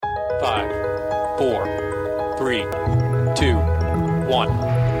5, 4, 3, 2, 1.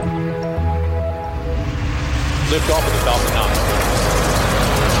 Lift off of the Falcon 9.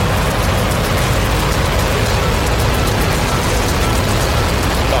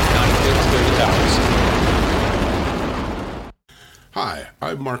 Falcon 9 clear the towers. Hi,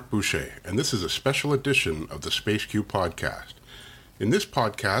 I'm Marc Boucher, and this is a special edition of the SpaceQ podcast. In this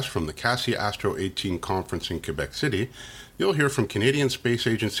podcast from the CASI Astro 18 conference in Quebec City, you'll hear from Canadian Space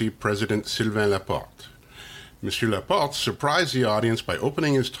Agency President Sylvain Laporte. Monsieur Laporte surprised the audience by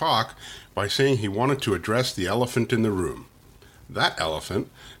opening his talk by saying he wanted to address the elephant in the room. That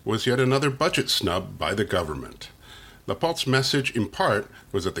elephant was yet another budget snub by the government. Laporte's message, in part,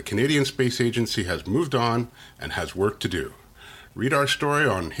 was that the Canadian Space Agency has moved on and has work to do. Read our story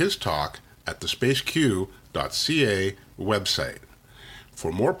on his talk at the spaceq.ca website. For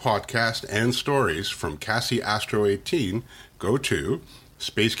more podcasts and stories from CASI Astro 18, go to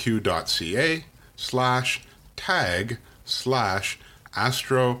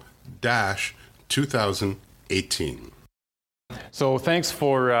spaceq.ca/tag/astro-2018. So thanks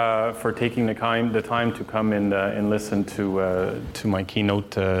for taking the time to come and listen to my keynote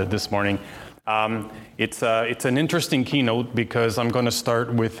this morning. It's an interesting keynote because I'm going to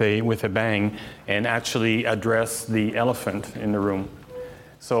start with a bang and actually address the elephant in the room.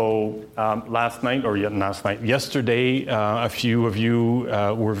 So yesterday, a few of you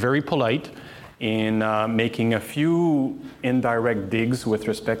were very polite in making a few indirect digs with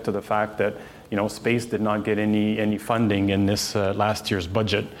respect to the fact that space did not get any funding in this last year's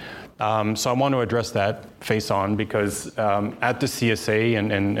budget. So I want to address that face on because at the CSA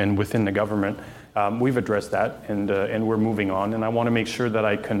and within the government, we've addressed that and we're moving on. And I want to make sure that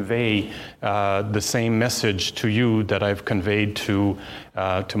I convey the same message to you that I've conveyed to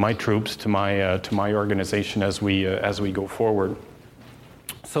my troops, to my organization as we go forward.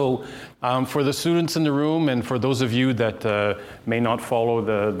 So for the students in the room and for those of you that may not follow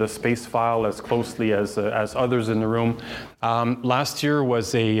the space file as closely as others in the room, last year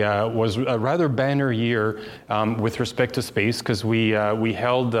was a rather banner year with respect to space because we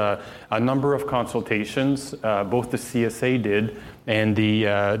held a number of consultations. Both the CSA did and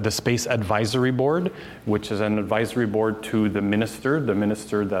the Space Advisory Board, which is an advisory board to the minister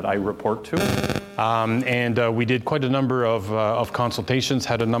that I report to. And we did quite a number of consultations,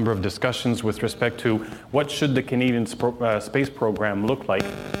 had a number of discussions with respect to what should the Canadian space program look like.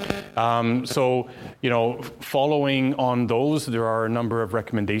 So, following on those, there are a number of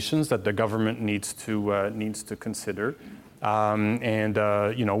recommendations that the government needs to consider.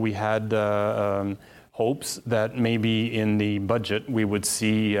 We had hopes that maybe in the budget we would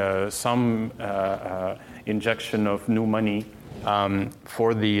see some injection of new money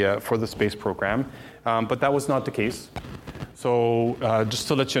for the space program, but that was not the case. So just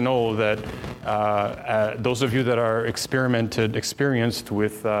to let you know that those of you that are experienced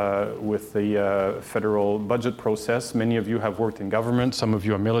with the federal budget process, many of you have worked in government, some of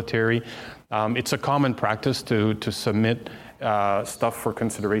you are military. It's a common practice to submit stuff for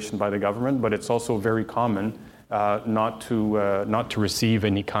consideration by the government, but it's also very common not to receive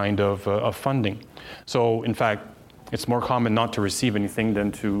any kind of funding. So in fact, it's more common not to receive anything than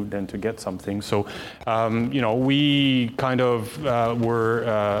to get something. So, we kind of were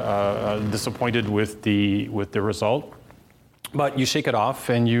disappointed with the result, but you shake it off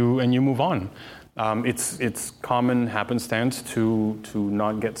and you move on. It's common happenstance to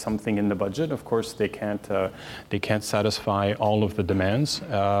not get something in the budget. Of course, they can't satisfy all of the demands,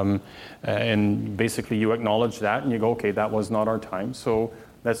 and basically you acknowledge that and you go, okay, that was not our time. So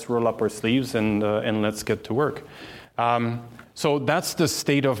let's roll up our sleeves and let's get to work. So that's the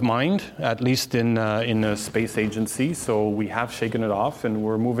state of mind, at least in the space agency. So we have shaken it off and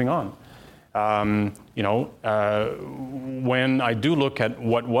we're moving on. When I do look at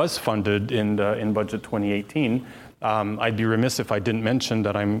what was funded in budget 2018, I'd be remiss if I didn't mention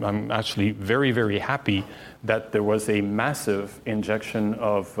that I'm actually very, very happy that there was a massive injection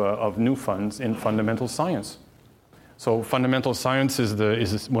of new funds in fundamental science. So fundamental science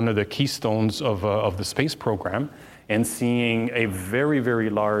is one of the keystones of the space program, and seeing a very, very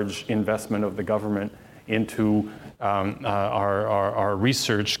large investment of the government into our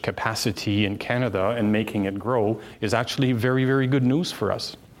research capacity in Canada and making it grow is actually very, very good news for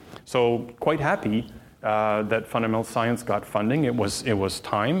us. So quite happy that fundamental science got funding. It was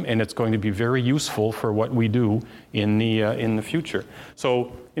time, and it's going to be very useful for what we do in the future.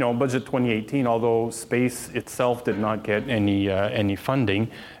 So budget 2018, although space itself did not get any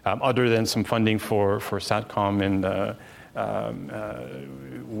funding, other than some funding for SATCOM and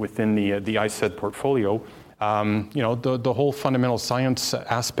within the ISED portfolio. the whole fundamental science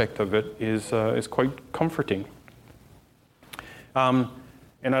aspect of it is quite comforting.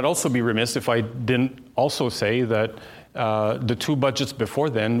 And I'd also be remiss if I didn't also say that the two budgets before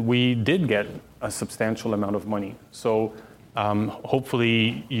then, we did get a substantial amount of money. So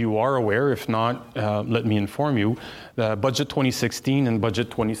hopefully you are aware. If not, let me inform you. The budget 2016 and budget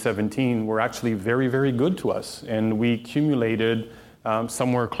 2017 were actually very, very good to us. And we accumulated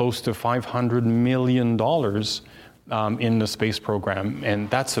somewhere close to $500 million in the space program. And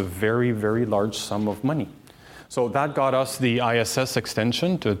that's a very, very large sum of money. So that got us the ISS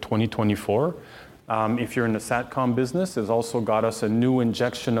extension to 2024. If you're in the SATCOM business, it's also got us a new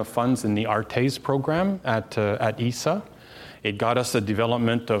injection of funds in the ARTES program at ESA. It got us the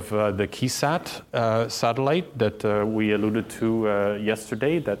development of the KeySat satellite that we alluded to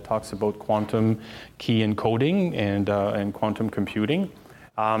yesterday that talks about quantum key encoding and quantum computing.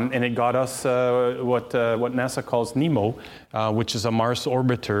 And it got us what NASA calls NEMO, which is a Mars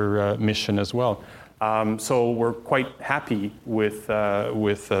orbiter mission as well. So we're quite happy with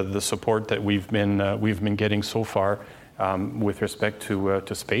the support that we've been getting so far with respect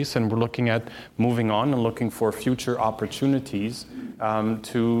to space, and we're looking at moving on and looking for future opportunities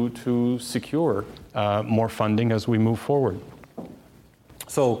to secure more funding as we move forward.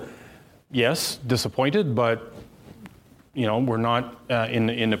 So, yes, disappointed, but we're not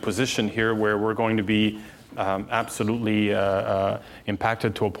in a position here where we're going to be absolutely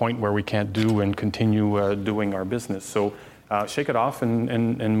impacted to a point where we can't do and continue doing our business. So shake it off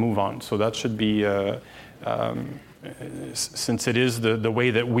and move on. So that should be, since it is the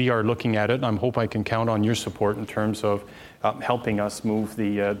way that we are looking at it, I hope I can count on your support in terms of helping us move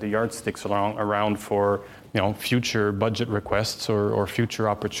the yardsticks around for future budget requests or future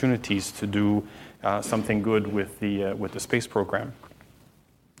opportunities to do something good with the space program.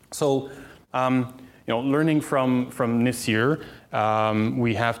 So. Learning from this year,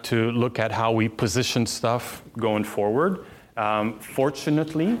 we have to look at how we position stuff going forward.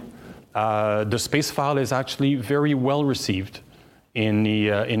 Fortunately, the space file is actually very well received in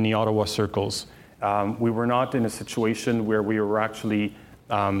the Ottawa circles. We were not in a situation where we were actually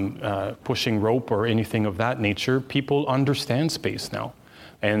pushing rope or anything of that nature. People understand space now,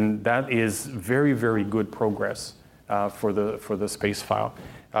 and that is very, very good progress for the space file.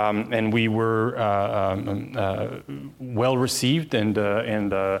 And we were well received, and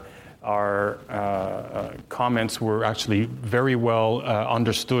our comments were actually very well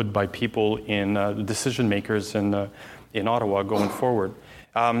understood by people in decision makers in Ottawa going forward.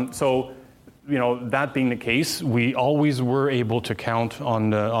 So, that being the case, we always were able to count on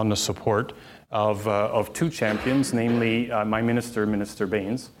the support of two champions, namely my minister, Minister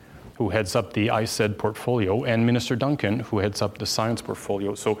Baines, who heads up the ISED portfolio, and Minister Duncan, who heads up the science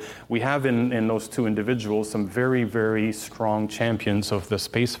portfolio. So we have in those two individuals some very, very strong champions of the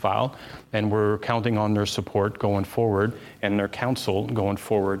space file, and we're counting on their support going forward and their counsel going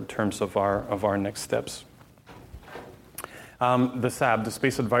forward in terms of our next steps. The SAB, the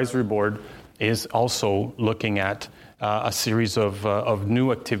Space Advisory Board, is also looking at a series of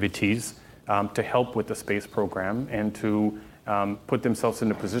new activities to help with the space program and to put themselves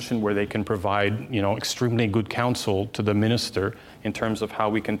in a position where they can provide, extremely good counsel to the minister in terms of how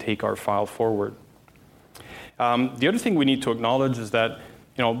we can take our file forward. The other thing we need to acknowledge is that,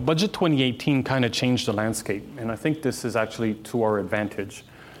 Budget 2018 kind of changed the landscape, and I think this is actually to our advantage.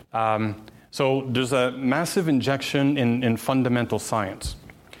 So there's a massive injection in fundamental science.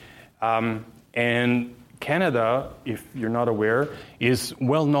 And Canada, if you're not aware, is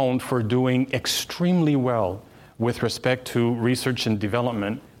well known for doing extremely well with respect to research and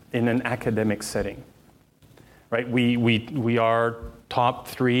development in an academic setting, right? We are top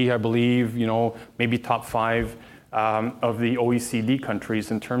 3, I believe, maybe top 5 of the OECD countries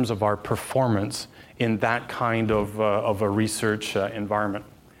in terms of our performance in that kind of a research environment.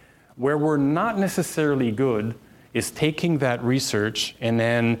 Where we're not necessarily good is taking that research and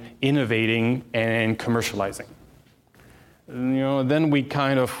then innovating and commercializing. Then we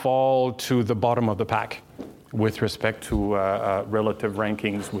kind of fall to the bottom of the pack with respect to relative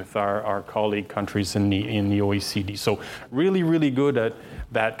rankings with our colleague countries in the OECD. So really, really good at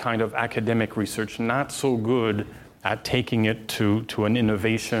that kind of academic research, not so good at taking it to an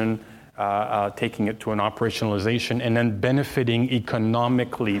innovation, taking it to an operationalization, and then benefiting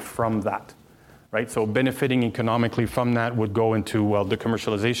economically from that, right? So benefiting economically from that would go into, the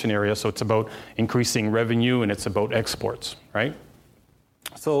commercialization area. So it's about increasing revenue and it's about exports, right?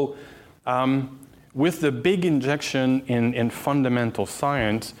 So, with the big injection in fundamental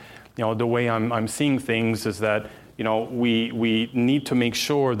science, the way I'm seeing things is that, we need to make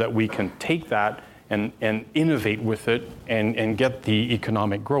sure that we can take that and innovate with it and get the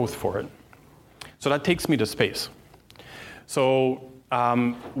economic growth for it. So that takes me to space. So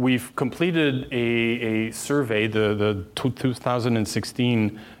we've completed a survey, the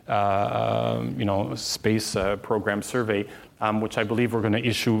 2016 space program survey, which I believe we're going to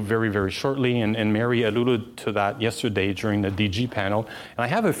issue very, very shortly. And Mary alluded to that yesterday during the DG panel. And I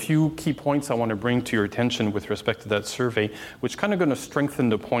have a few key points I want to bring to your attention with respect to that survey, which kind of going to strengthen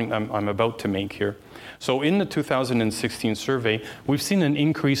the point I'm about to make here. So in the 2016 survey, we've seen an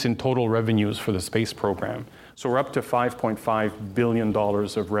increase in total revenues for the space program. So we're up to $5.5 billion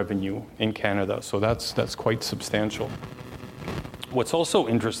of revenue in Canada. So that's quite substantial. What's also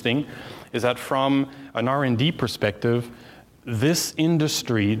interesting is that from an R&D perspective, this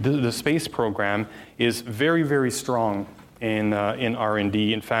industry, the space program, is very, very strong in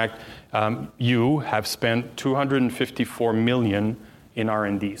R&D. In fact, you have spent $254 million in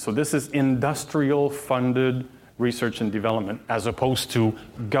R&D. So this is industrial-funded research and development as opposed to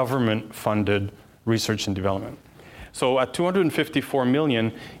government-funded research and development. So at $254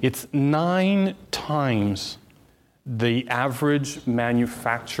 million, it's 9 times the average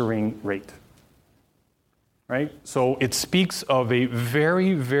manufacturing rate. Right? So it speaks of a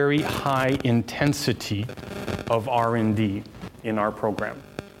very, very high intensity of R&D in our program,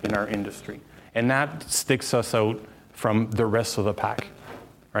 in our industry. And that sticks us out from the rest of the pack,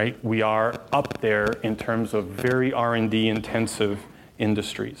 right? We are up there in terms of very R&D intensive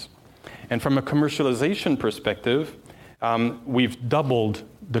industries. And from a commercialization perspective, we've doubled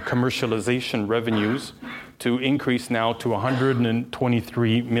the commercialization revenues to increase now to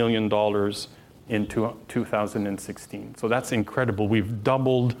 $123 million in 2016. So that's incredible. We've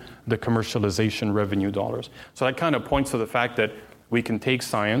doubled the commercialization revenue dollars. So that kind of points to the fact that we can take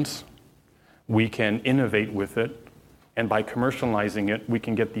science, we can innovate with it, and by commercializing it, we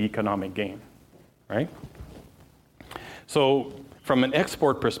can get the economic gain, right? So from an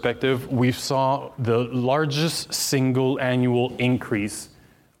export perspective, we saw the largest single annual increase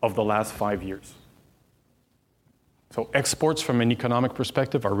of the last 5 years. So exports from an economic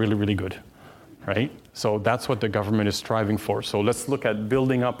perspective are really, really good, right? So that's what the government is striving for. So let's look at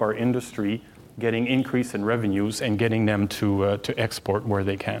building up our industry, getting increase in revenues, and getting them to export where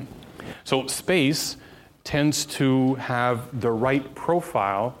they can. So space tends to have the right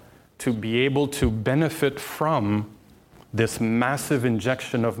profile to be able to benefit from this massive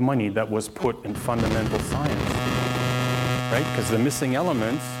injection of money that was put in fundamental science, right? Because the missing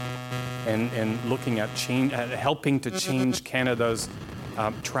elements and looking at change, helping to change Canada's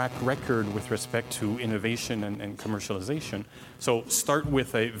track record with respect to innovation and commercialization. So start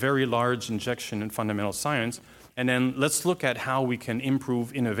with a very large injection in fundamental science, and then let's look at how we can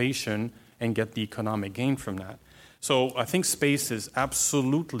improve innovation and get the economic gain from that. So I think space is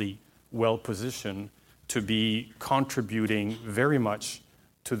absolutely well positioned to be contributing very much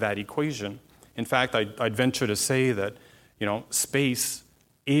to that equation. In fact, I'd venture to say that, space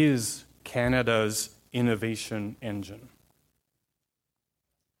is Canada's innovation engine.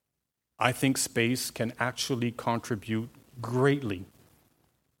 I think space can actually contribute greatly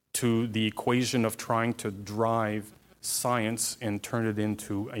to the equation of trying to drive science and turn it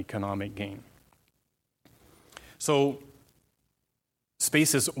into economic gain. So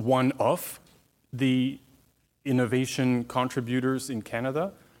space is one of the innovation contributors in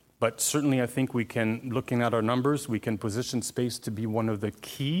Canada, but certainly I think we can, looking at our numbers, we can position space to be one of the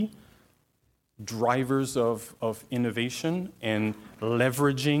key drivers of innovation and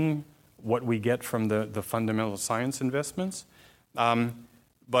leveraging what we get from the fundamental science investments.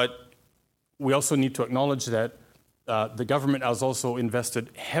 But we also need to acknowledge that the government has also invested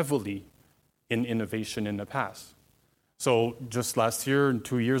heavily in innovation in the past. So just last year and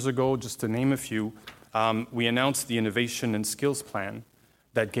 2 years ago, just to name a few, we announced the Innovation and Skills Plan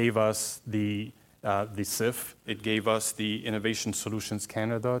that gave us the SIF. It gave us the Innovation Solutions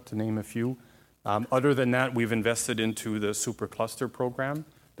Canada, to name a few. Other than that, we've invested into the Supercluster program.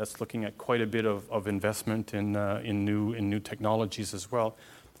 That's looking at quite a bit of investment in new technologies as well.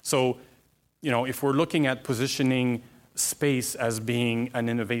 So, if we're looking at positioning space as being an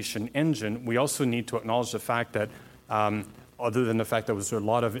innovation engine, we also need to acknowledge the fact that, other than the fact that there was a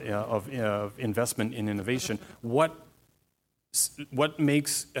lot of investment in innovation, what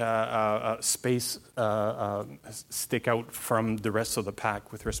makes space stick out from the rest of the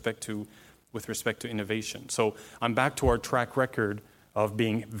pack with respect to innovation? So I'm back to our track record of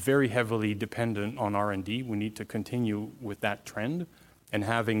being very heavily dependent on R&D. We need to continue with that trend and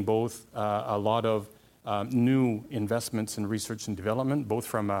having both a lot of new investments in research and development, both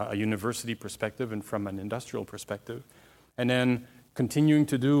from a university perspective and from an industrial perspective, and then continuing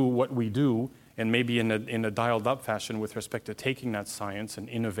to do what we do and maybe in a dialed up fashion with respect to taking that science and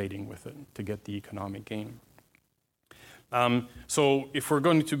innovating with it to get the economic gain. So if we're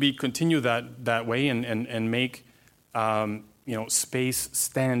going to continue that way and make space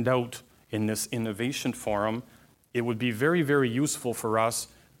stand out in this innovation forum, it would be very, very useful for us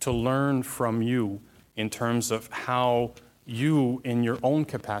to learn from you in terms of how you, in your own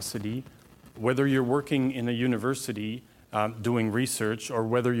capacity, whether you're working in a university doing research or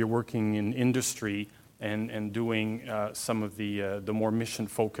whether you're working in industry and doing some of the more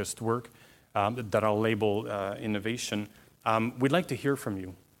mission-focused work that I'll label innovation, we'd like to hear from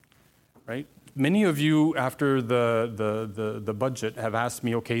you, right? Many of you, after the budget, have asked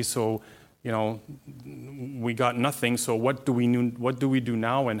me, okay, so we got nothing, so what do we do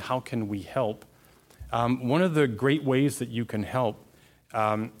now, and how can we help? One of the great ways that you can help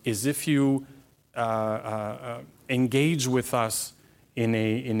is if you engage with us in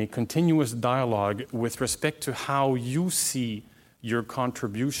a continuous dialogue with respect to how you see your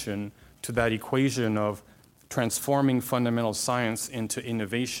contribution to that equation of transforming fundamental science into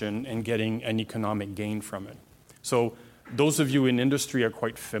innovation and getting an economic gain from it. So those of you in industry are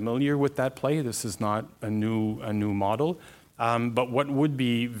quite familiar with that play. This is not a new model. But what would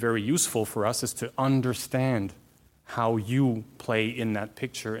be very useful for us is to understand how you play in that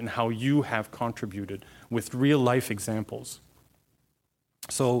picture and how you have contributed with real-life examples.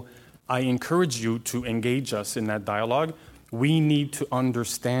 So I encourage you to engage us in that dialogue. We need to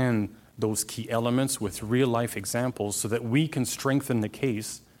understand those key elements with real-life examples so that we can strengthen the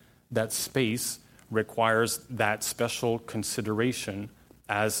case that space requires that special consideration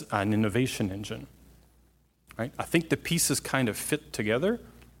as an innovation engine. Right? I think the pieces kind of fit together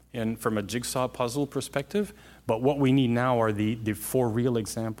and from a jigsaw puzzle perspective, but what we need now are the 4 real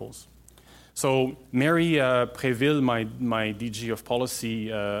examples. So Mary Préville, my DG of policy,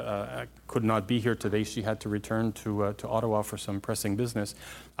 could not be here today. She had to return to Ottawa for some pressing business.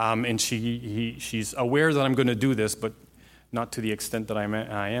 And she's aware that I'm going to do this, but not to the extent that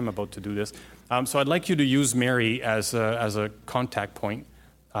I am about to do this. So I'd like you to use Mary as a contact point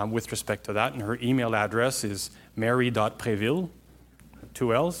with respect to that. And her email address is mary.préville,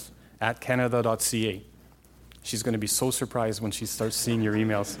 2 L's, @canada.ca. She's going to be so surprised when she starts seeing your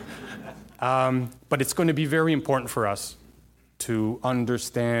emails. But it's going to be very important for us to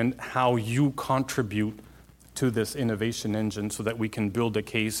understand how you contribute to this innovation engine so that we can build a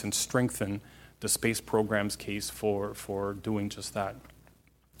case and strengthen the space program's case for doing just that.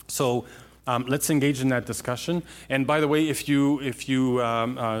 So let's engage in that discussion. And by the way, if you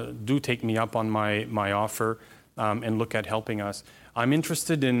do take me up on my offer and look at helping us, I'm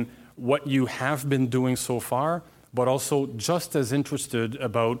interested in what you have been doing so far, but also just as interested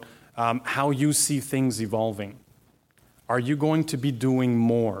about how you see things evolving. Are you going to be doing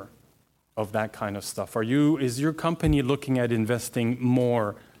more of that kind of stuff? Is your company looking at investing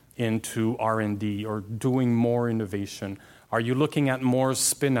more into R&D or doing more innovation? Are you looking at more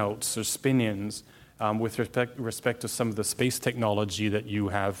spin-outs or spin-ins with respect to some of the space technology that you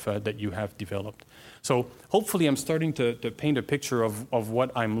have developed? So hopefully I'm starting to paint a picture of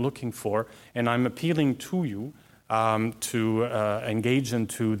what I'm looking for, and I'm appealing to you to engage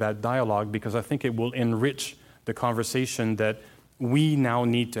into that dialogue because I think it will enrich the conversation that we now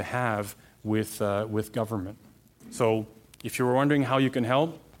need to have with government. So if you were wondering how you can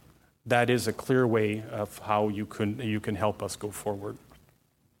help, that is a clear way of how you can help us go forward.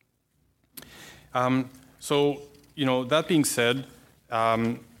 So, that being said,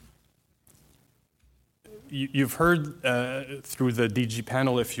 you've heard through the DG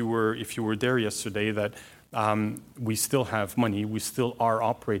panel, if you were there yesterday, that we still have money, we still are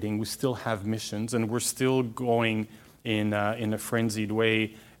operating, we still have missions, and we're still going in a frenzied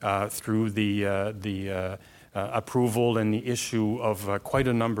way through the approval and the issue of quite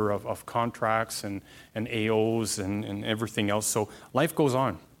a number of contracts and AOs and everything else. So life goes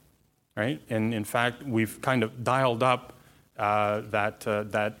on, right? And in fact, we've kind of dialed up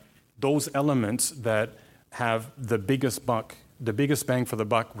that those elements that have the biggest bang for the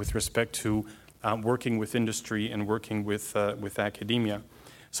buck with respect to working with industry and working with academia.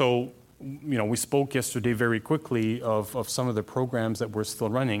 So, we spoke yesterday very quickly of some of the programs that we're still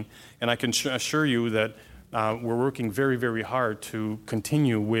running, and I can assure you that we're working very, very hard to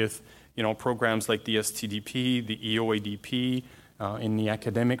continue with, programs like the STDP, the EOADP, in the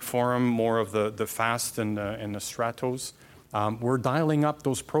academic forum, more of the FAST and the Stratos. We're dialing up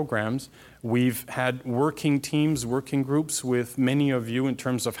those programs. We've had working teams, working groups with many of you in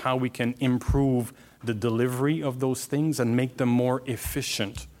terms of how we can improve the delivery of those things and make them more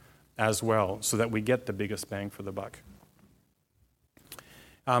efficient as well so that we get the biggest bang for the buck.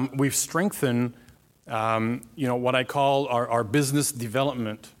 we've strengthened, what I call our business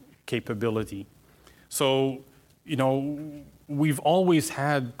development capability. So, we've always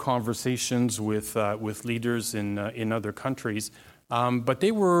had conversations with leaders in other countries, but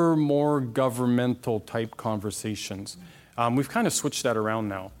they were more governmental type conversations. We've kind of switched that around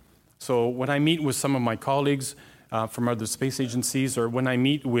now. So when I meet with some of my colleagues from other space agencies, or when I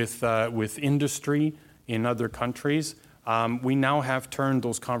meet with industry in other countries, we now have turned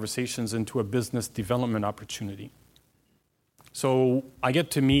those conversations into a business development opportunity. So I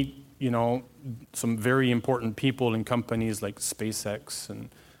get to meet, some very important people in companies like SpaceX and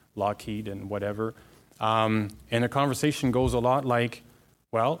Lockheed and whatever. And the conversation goes a lot like,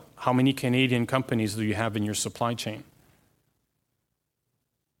 well, how many Canadian companies do you have in your supply chain?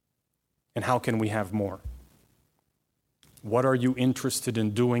 And how can we have more? What are you interested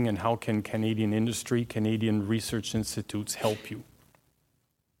in doing, and how can Canadian industry, Canadian research institutes help you?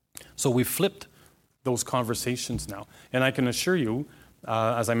 So we flipped those conversations now. And I can assure you,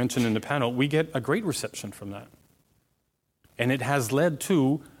 as I mentioned in the panel, we get a great reception from that. And it has led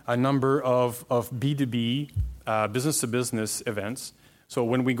to a number of B2B, business-to-business events. So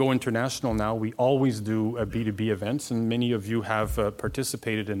when we go international now, we always do B2B events, and many of you have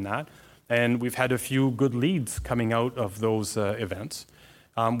participated in that. And we've had a few good leads coming out of those events.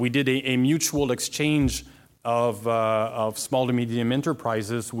 We did a mutual exchange of small to medium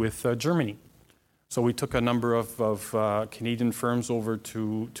enterprises with Germany. So we took a number of Canadian firms over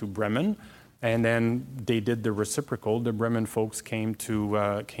to Bremen, and then they did the reciprocal. The Bremen folks came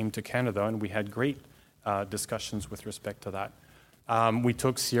to Canada, and we had great discussions with respect to that. We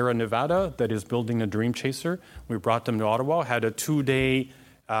took Sierra Nevada, that is building a Dream Chaser. We brought them to Ottawa, had a 2-day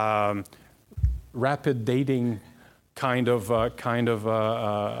rapid dating kind of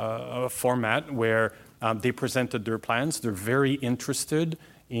format where they presented their plans. They're very interested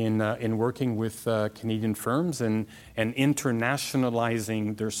in working with Canadian firms and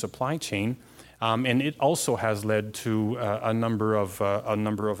internationalizing their supply chain. And it also has led to a number of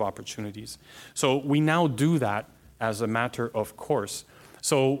opportunities. So we now do that as a matter of course.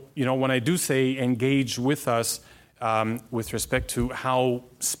 So, when I do say engage with us with respect to how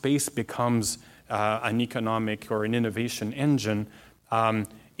space becomes an economic or an innovation engine,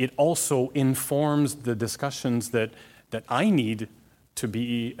 it also informs the discussions that I need to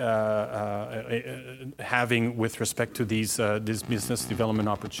be having with respect to these business development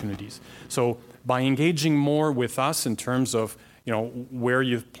opportunities. So by engaging more with us in terms of where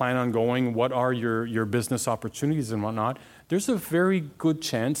you plan on going, what are your business opportunities and whatnot, there's a very good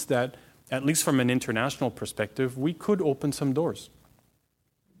chance that, at least from an international perspective, we could open some doors.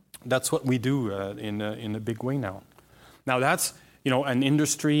 That's what we do in a big way now. Now that's an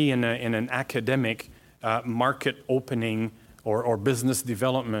industry and an academic market opening or business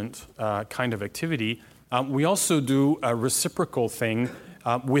development kind of activity. We also do a reciprocal thing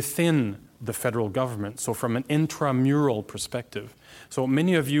within the federal government, so from an intramural perspective. So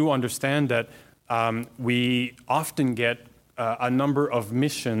many of you understand that we often get a number of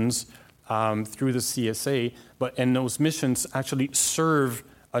missions through the CSA, and those missions actually serve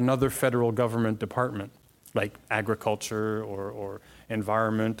another federal government department, like agriculture or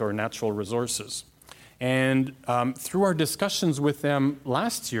environment or natural resources. And through our discussions with them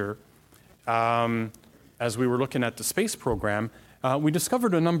last year, as we were looking at the space program, we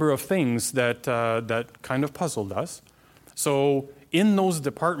discovered a number of things that kind of puzzled us. So in those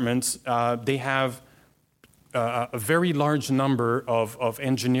departments, they have a very large number of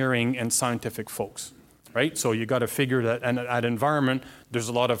engineering and scientific folks. Right? So you got to figure that at environment, there's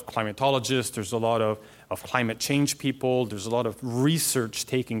a lot of climatologists, there's a lot of climate change people, there's a lot of research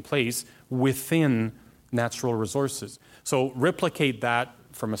taking place within natural resources. So replicate that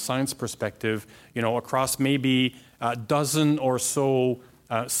from a science perspective, across maybe a dozen or so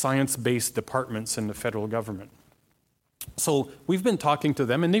science-based departments in the federal government. So we've been talking to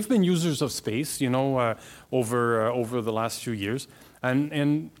them, and they've been users of space, over the last few years.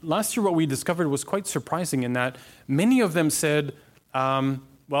 And last year what we discovered was quite surprising in that many of them said,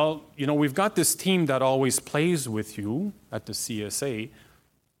 we've got this team that always plays with you at the CSA,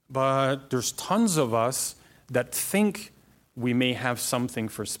 but there's tons of us that think we may have something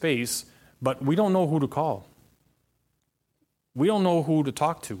for space, but we don't know who to call. We don't know who to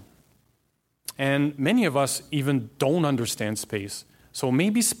talk to. And many of us even don't understand space. So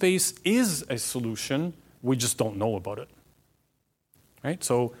maybe space is a solution, we just don't know about it. Right?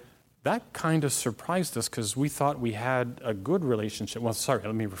 So that kind of surprised us because we thought we had a good relationship. Well, sorry,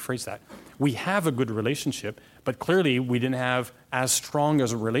 let me rephrase that. We have a good relationship, but clearly we didn't have as strong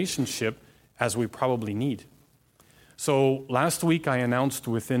as a relationship as we probably need. So last week I announced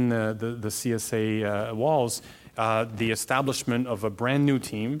within the CSA walls the establishment of a brand new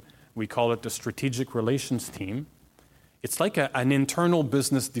team. We call it the Strategic Relations Team. It's like an internal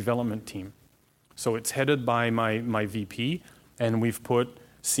business development team. So it's headed by my VP, and we've put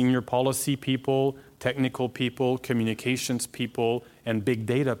senior policy people, technical people, communications people, and big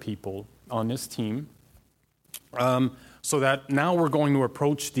data people on this team. So that now we're going to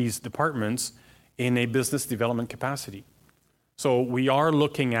approach these departments in a business development capacity. So we are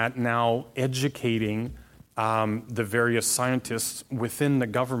looking at now educating the various scientists within the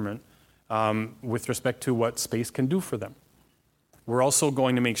government with respect to what space can do for them. We're also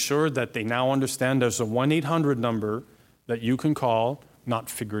going to make sure that they now understand there's a 1-800 number that you can call, not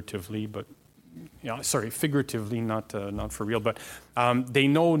figuratively, but figuratively, not for real, but they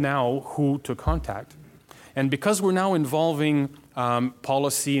know now who to contact. And because we're now involving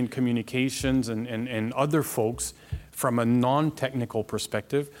policy and communications and other folks from a non-technical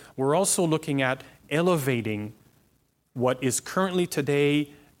perspective, we're also looking at elevating what is currently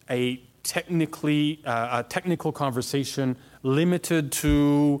today a technical conversation limited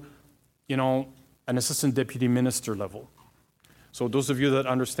to, an assistant deputy minister level. So those of you that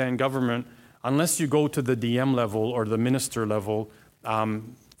understand government, unless you go to the DM level or the minister level,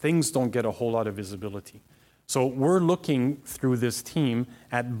 things don't get a whole lot of visibility. So we're looking through this team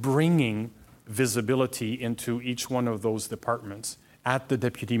at bringing visibility into each one of those departments at the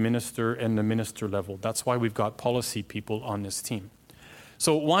deputy minister and the minister level. That's why we've got policy people on this team.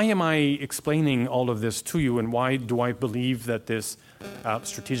 So why am I explaining all of this to you, and why do I believe that this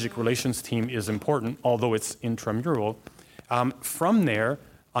strategic relations team is important, although it's intramural? From there,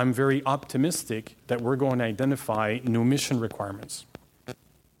 I'm very optimistic that we're going to identify new mission requirements.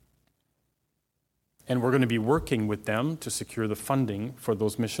 And we're going to be working with them to secure the funding for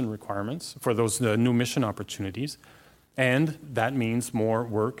those mission requirements, for those new mission opportunities. And that means more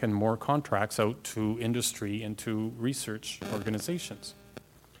work and more contracts out to industry and to research organizations.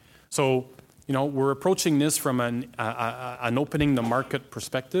 So, we're approaching this from an opening the market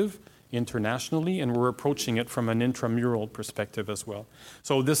perspective internationally, and we're approaching it from an intramural perspective as well.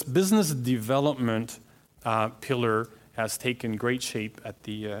 So this business development pillar has taken great shape at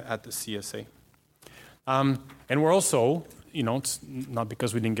the CSA. And we're also, it's not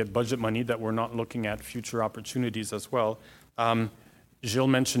because we didn't get budget money that we're not looking at future opportunities as well. Gilles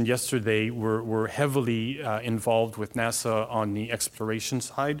mentioned yesterday we're heavily involved with NASA on the exploration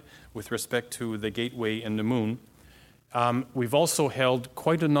side with respect to the Gateway and the Moon. We've also held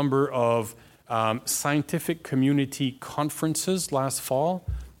quite a number of scientific community conferences last fall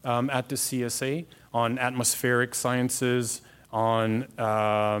at the CSA on atmospheric sciences, on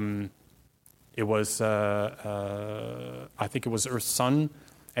I think it was Earth-Sun,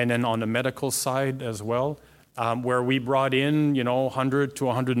 and then on the medical side as well, where we brought in 100 to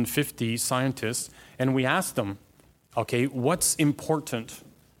 150 scientists, and we asked them, okay, what's important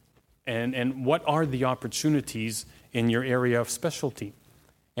and what are the opportunities in your area of specialty?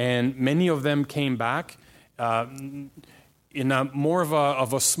 And many of them came back in a more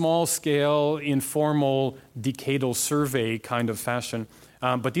of a small scale, informal, decadal survey kind of fashion.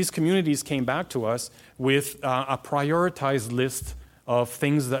 But these communities came back to us with a prioritized list of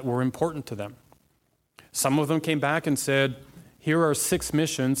things that were important to them. Some of them came back and said, here are 6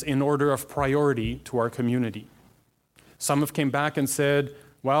 missions in order of priority to our community. Some have came back and said,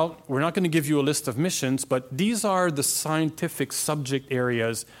 well, we're not going to give you a list of missions, but these are the scientific subject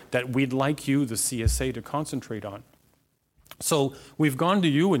areas that we'd like you, the CSA, to concentrate on. So we've gone to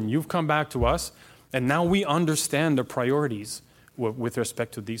you and you've come back to us, and now we understand the priorities with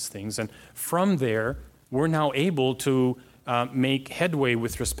respect to these things. And from there, we're now able to make headway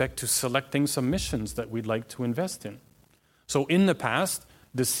with respect to selecting some missions that we'd like to invest in. So in the past,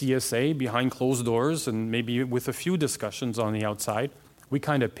 the CSA, behind closed doors and maybe with a few discussions on the outside, we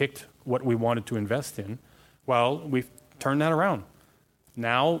kind of picked what we wanted to invest in. Well, we've turned that around.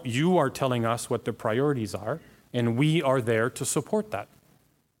 Now you are telling us what the priorities are, and we are there to support that,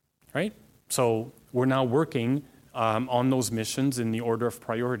 right? So we're now working on those missions in the order of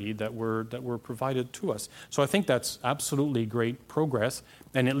priority that were provided to us. So I think that's absolutely great progress,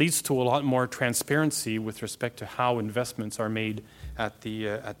 and it leads to a lot more transparency with respect to how investments are made at the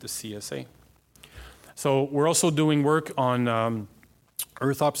CSA. So we're also doing work on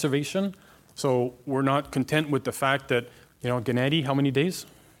Earth observation. So we're not content with the fact that, Gennady, how many days?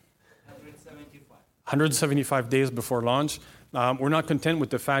 175 days before launch. We're not content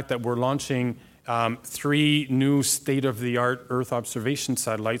with the fact that we're launching 3 new state-of-the-art Earth observation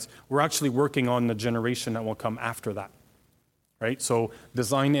satellites. We're actually working on the generation that will come after that, right? So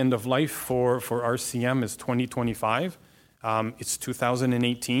design end of life for RCM is 2025. It's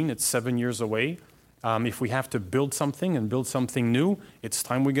 2018. It's 7 years away. If we have to build something and build something new, it's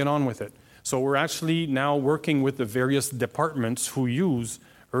time we get on with it. So we're actually now working with the various departments who use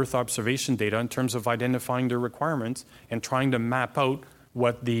Earth observation data in terms of identifying their requirements and trying to map out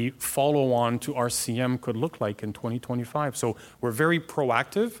what the follow-on to RCM could look like in 2025. So we're very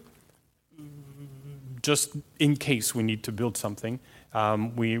proactive, just in case we need to build something.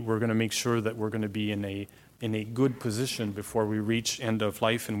 We're going to make sure that we're going to be in a good position before we reach end of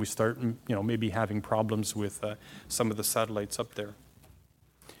life and we start, maybe having problems with some of the satellites up there.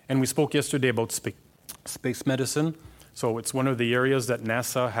 And we spoke yesterday about space medicine. So it's one of the areas that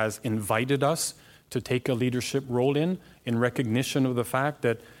NASA has invited us to take a leadership role in recognition of the fact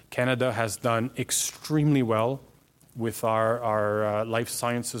that Canada has done extremely well with our life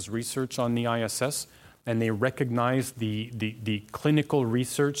sciences research on the ISS, and they recognize the clinical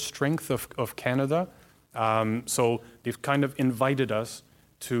research strength of Canada. So they've kind of invited us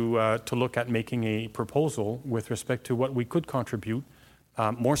to look at making a proposal with respect to what we could contribute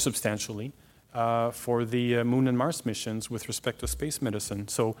more substantially for the Moon and Mars missions with respect to space medicine.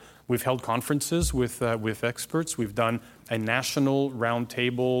 So we've held conferences with experts. We've done a national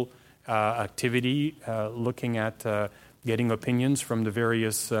roundtable activity looking at getting opinions from the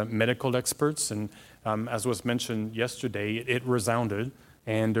various medical experts. And as was mentioned yesterday, it resounded,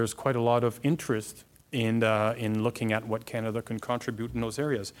 and there's quite a lot of interest in looking at what Canada can contribute in those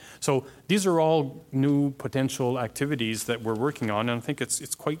areas. So these are all new potential activities that we're working on, and I think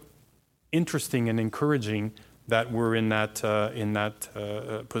it's quite interesting and encouraging that we're in that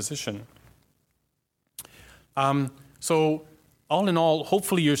position. So all in all,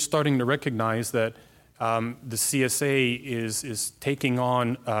 hopefully you're starting to recognize that the CSA is taking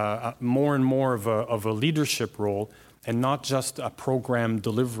on more and more of a leadership role and not just a program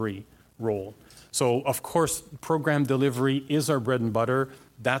delivery role. So of course, program delivery is our bread and butter.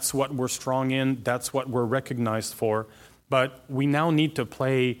 That's what we're strong in. That's what we're recognized for. But we now need to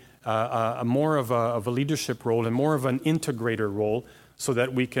play more of a leadership role and more of an integrator role so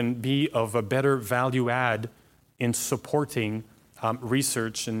that we can be of a better value add in supporting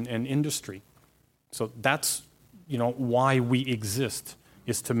research and industry. So that's why we exist,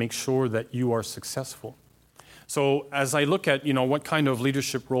 is to make sure that you are successful. So as I look at what kind of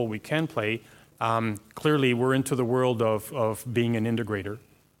leadership role we can play, clearly we're into the world of being an integrator,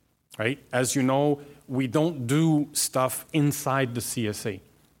 right? As you know, we don't do stuff inside the CSA,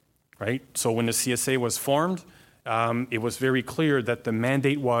 right? So when the CSA was formed, it was very clear that the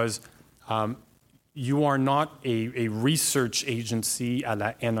mandate was you are not a research agency a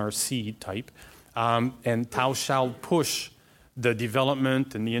la NRC type, and thou shalt push the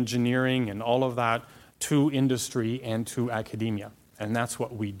development and the engineering and all of that to industry and to academia. And that's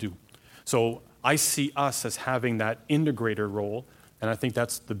what we do. So I see us as having that integrator role, and I think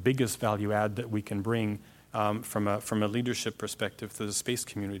that's the biggest value add that we can bring from a leadership perspective to the space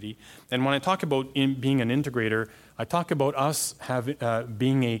community. And when I talk about being an integrator, I talk about us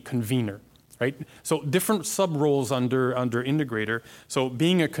being a convener, right? So different sub-roles under integrator. So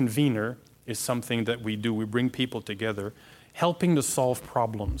being a convener is something that we do. We bring people together, helping to solve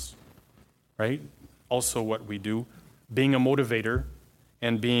problems, right? Also what we do. Being a motivator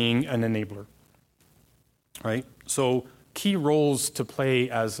and being an enabler, right? So key roles to play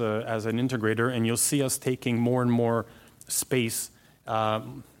as an integrator, and you'll see us taking more and more space.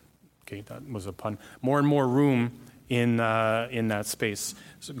 Okay, that was a pun. More and more room in that space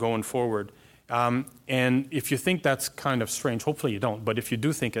going forward. And if you think that's kind of strange, hopefully you don't, but if you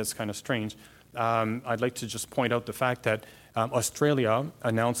do think it's kind of strange, I'd like to just point out the fact that Australia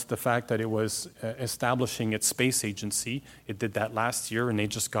announced the fact that it was establishing its space agency. It did that last year, and they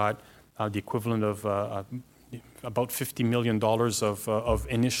just got the equivalent of about $50 million of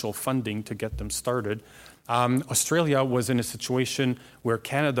initial funding to get them started. Australia was in a situation where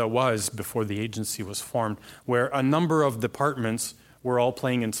Canada was before the agency was formed, where a number of departments were all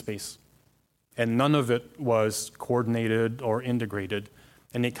playing in space, and none of it was coordinated or integrated.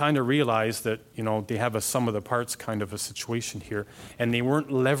 And they kind of realized that, they have a sum of the parts kind of a situation here. And they weren't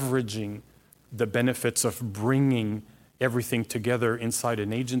leveraging the benefits of bringing everything together inside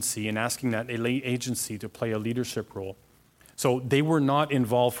an agency and asking that agency to play a leadership role. So they were not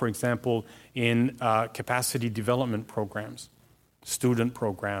involved, for example, in capacity development programs, student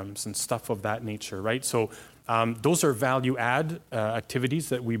programs, and stuff of that nature, right? So those are value add activities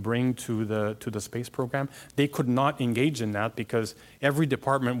that we bring to the space program. They could not engage in that because every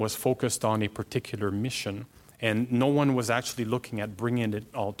department was focused on a particular mission, and no one was actually looking at bringing it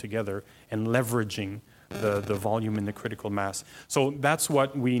all together and leveraging the volume and the critical mass. So that's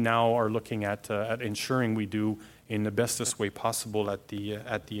what we now are looking at ensuring we do in the bestest way possible at the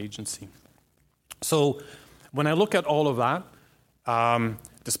agency. So when I look at all of that,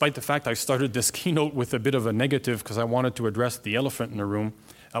 despite the fact I started this keynote with a bit of a negative because I wanted to address the elephant in the room,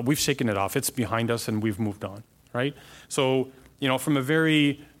 we've shaken it off. It's behind us and we've moved on, right? So, from a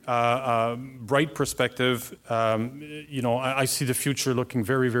very bright perspective, I see the future looking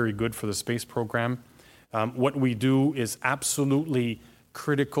very, very good for the space program. What we do is absolutely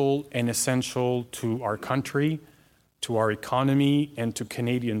critical and essential to our country, to our economy, and to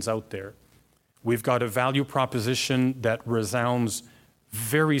Canadians out there. We've got a value proposition that resounds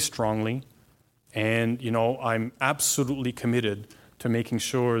very strongly, and I'm absolutely committed to making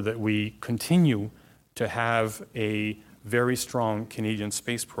sure that we continue to have a very strong Canadian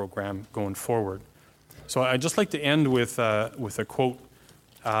space program going forward. So I'd just like to end with a quote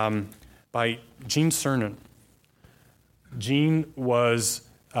by Gene Cernan. Gene was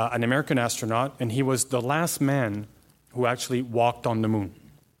an American astronaut, and he was the last man who actually walked on the moon.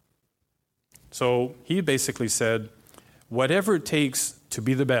 So he basically said, whatever it takes to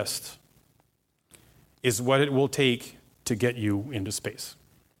be the best is what it will take to get you into space.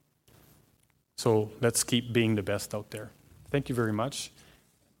 So let's keep being the best out there. Thank you very much.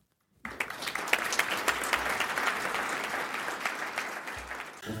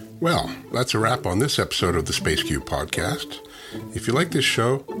 Well, that's a wrap on this episode of the SpaceQ podcast. If you like this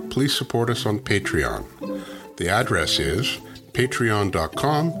show, please support us on Patreon. The address is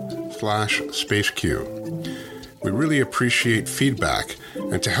patreon.com/SpaceQ. We really appreciate feedback,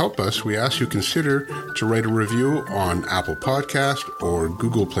 and to help us, we ask you consider to write a review on Apple Podcast or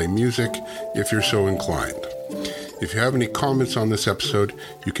Google Play Music if you're so inclined. If you have any comments on this episode,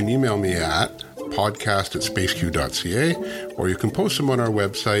 you can email me at podcast@spaceq.ca, or you can post them on our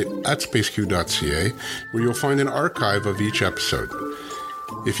website at spaceq.ca, where you'll find an archive of each episode.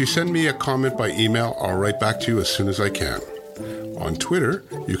 If you send me a comment by email, I'll write back to you as soon as I can. On Twitter,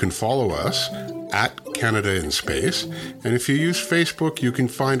 you can follow us at Canada in Space, and if you use Facebook, you can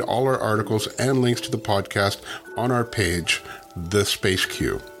find all our articles and links to the podcast on our page, The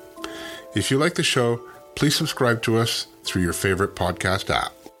SpaceQ. If you like the show, please subscribe to us through your favorite podcast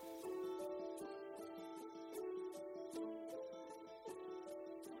app.